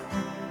gods.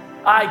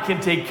 I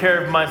can take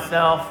care of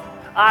myself.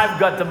 I've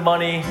got the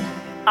money.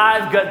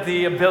 I've got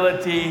the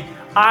ability.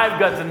 I've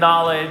got the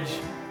knowledge.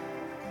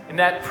 And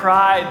that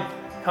pride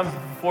comes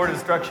before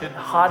destruction,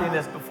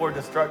 haughtiness before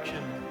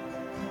destruction.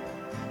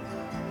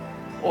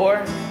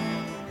 Or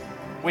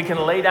We can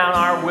lay down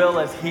our will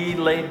as he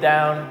laid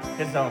down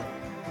his own.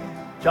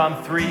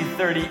 John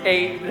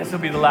 3:38, this will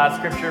be the last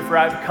scripture. For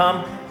I've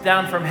come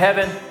down from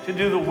heaven to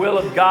do the will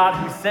of God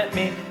who sent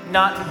me,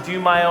 not to do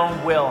my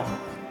own will.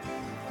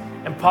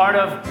 And part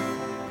of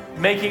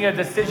making a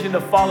decision to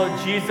follow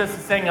Jesus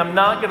is saying, I'm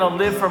not going to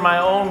live for my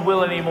own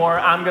will anymore.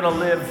 I'm going to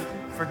live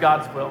for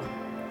God's will.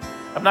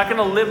 I'm not going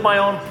to live my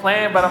own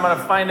plan, but I'm going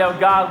to find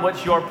out, God,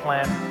 what's your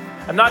plan?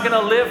 I'm not going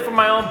to live for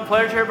my own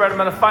pleasure, but I'm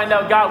going to find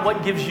out, God,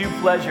 what gives you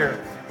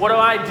pleasure? What do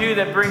I do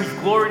that brings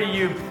glory to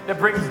you, that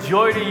brings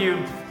joy to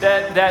you,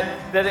 that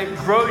it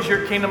grows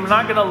your kingdom? I'm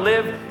not going to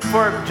live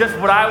for just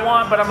what I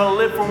want, but I'm going to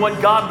live for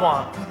what God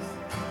wants.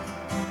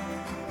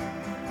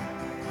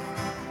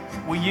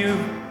 Will you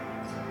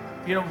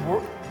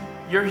know,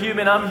 you're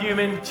human, I'm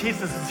human,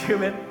 Jesus is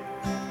human.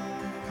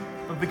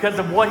 But because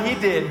of what he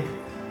did,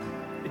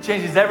 it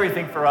changes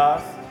everything for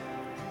us.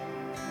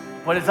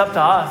 But it's up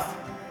to us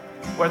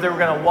whether we're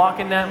going to walk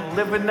in that and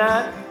live in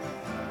that,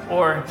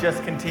 or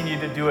just continue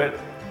to do it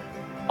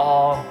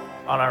all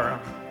on our own.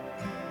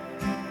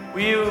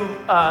 Will you,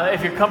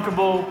 if you're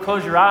comfortable,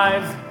 close your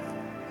eyes.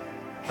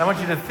 I want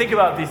you to think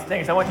about these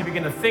things. I want you to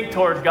begin to think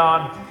toward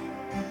God.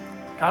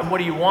 God, what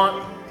do you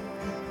want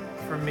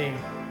from me?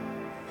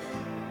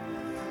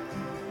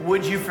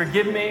 Would you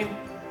forgive me?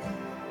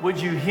 Would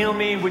you heal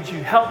me? Would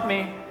you help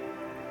me?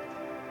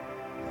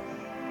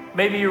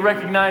 Maybe you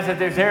recognize that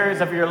there's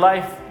areas of your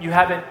life you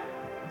haven't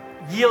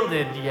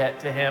yielded yet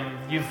to him.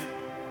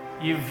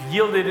 You've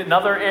yielded in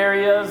other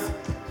areas,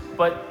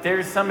 but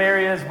there's some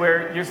areas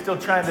where you're still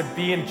trying to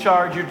be in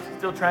charge. You're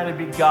still trying to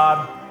be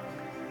God.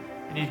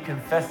 And you'd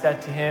confess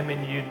that to him,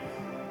 and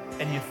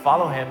you'd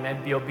follow him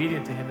and be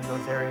obedient to him in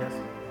those areas.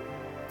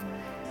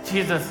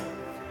 Jesus,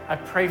 I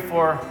pray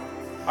for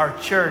our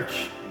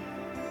church,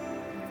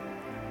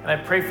 and I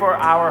pray for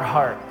our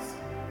hearts.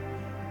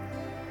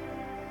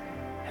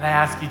 And I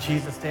ask you,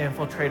 Jesus, to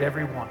infiltrate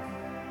everyone.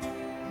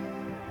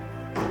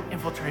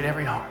 Infiltrate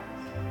every heart.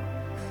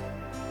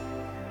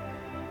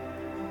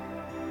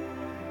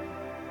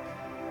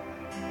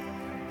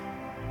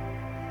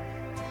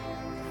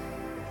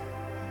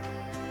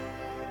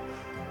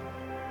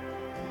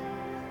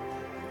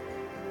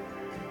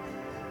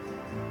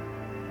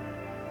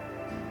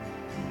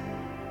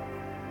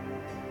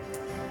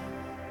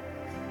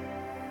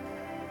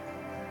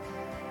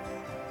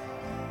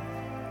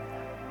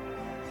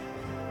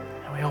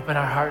 And we open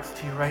our hearts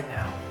to you right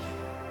now.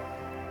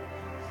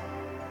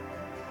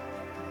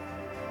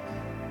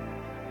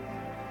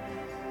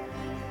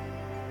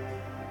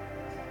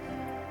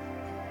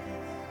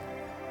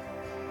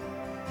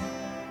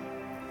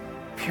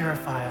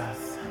 Purify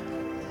us.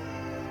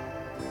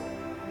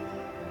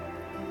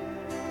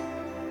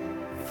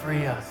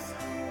 Free us.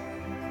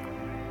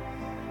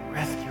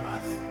 Rescue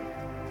us.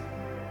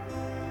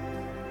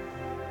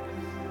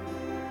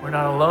 We're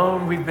not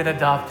alone, we've been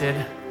adopted.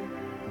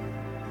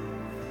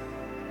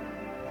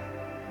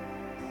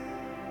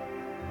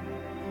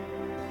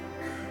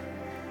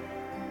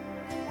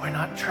 We're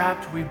not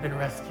trapped, we've been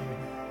rescued.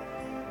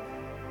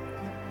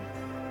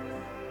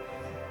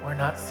 We're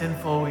not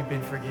sinful, we've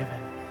been forgiven.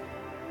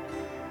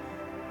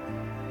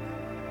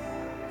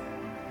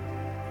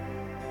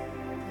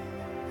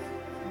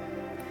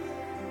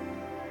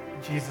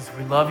 Jesus,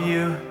 we love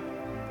you.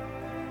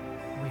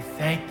 We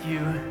thank you.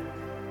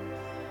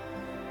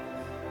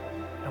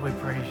 And we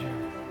praise you.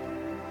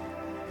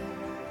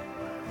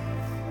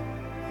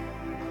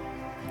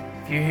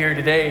 If you're here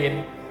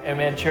today and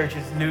man, church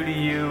is new to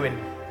you, and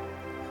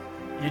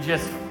you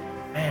just,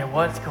 man,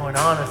 what's going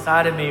on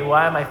inside of me?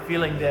 Why am I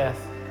feeling this?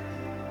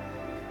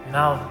 And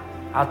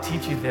I'll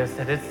teach you this,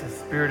 that it's the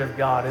Spirit of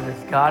God. It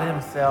is God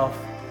himself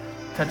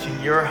touching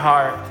your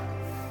heart,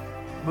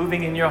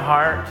 moving in your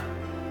heart,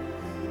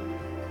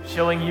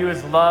 showing you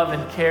his love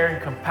and care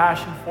and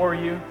compassion for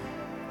you.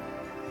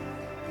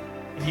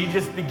 And you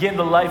just begin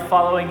the life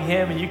following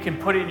him, and you can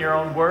put it in your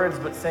own words,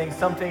 but saying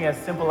something as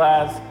simple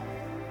as,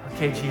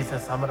 okay,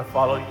 Jesus, I'm going to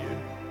follow you.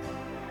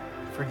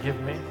 Forgive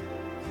me.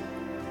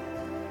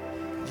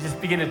 You just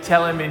begin to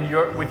tell him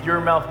with your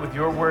mouth, with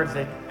your words,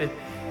 that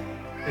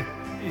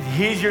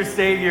he's your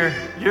Savior.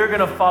 You're going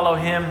to follow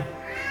him.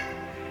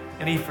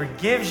 And he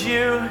forgives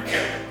you,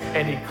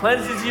 and he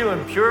cleanses you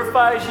and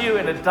purifies you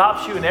and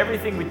adopts you, and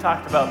everything we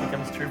talked about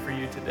becomes true for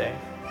you today.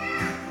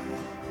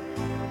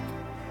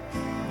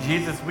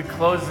 Jesus, we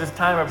close this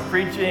time of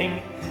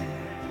preaching,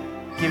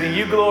 giving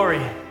you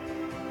glory,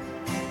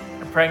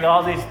 and praying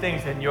all these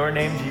things in your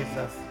name,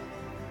 Jesus.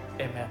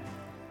 Amen.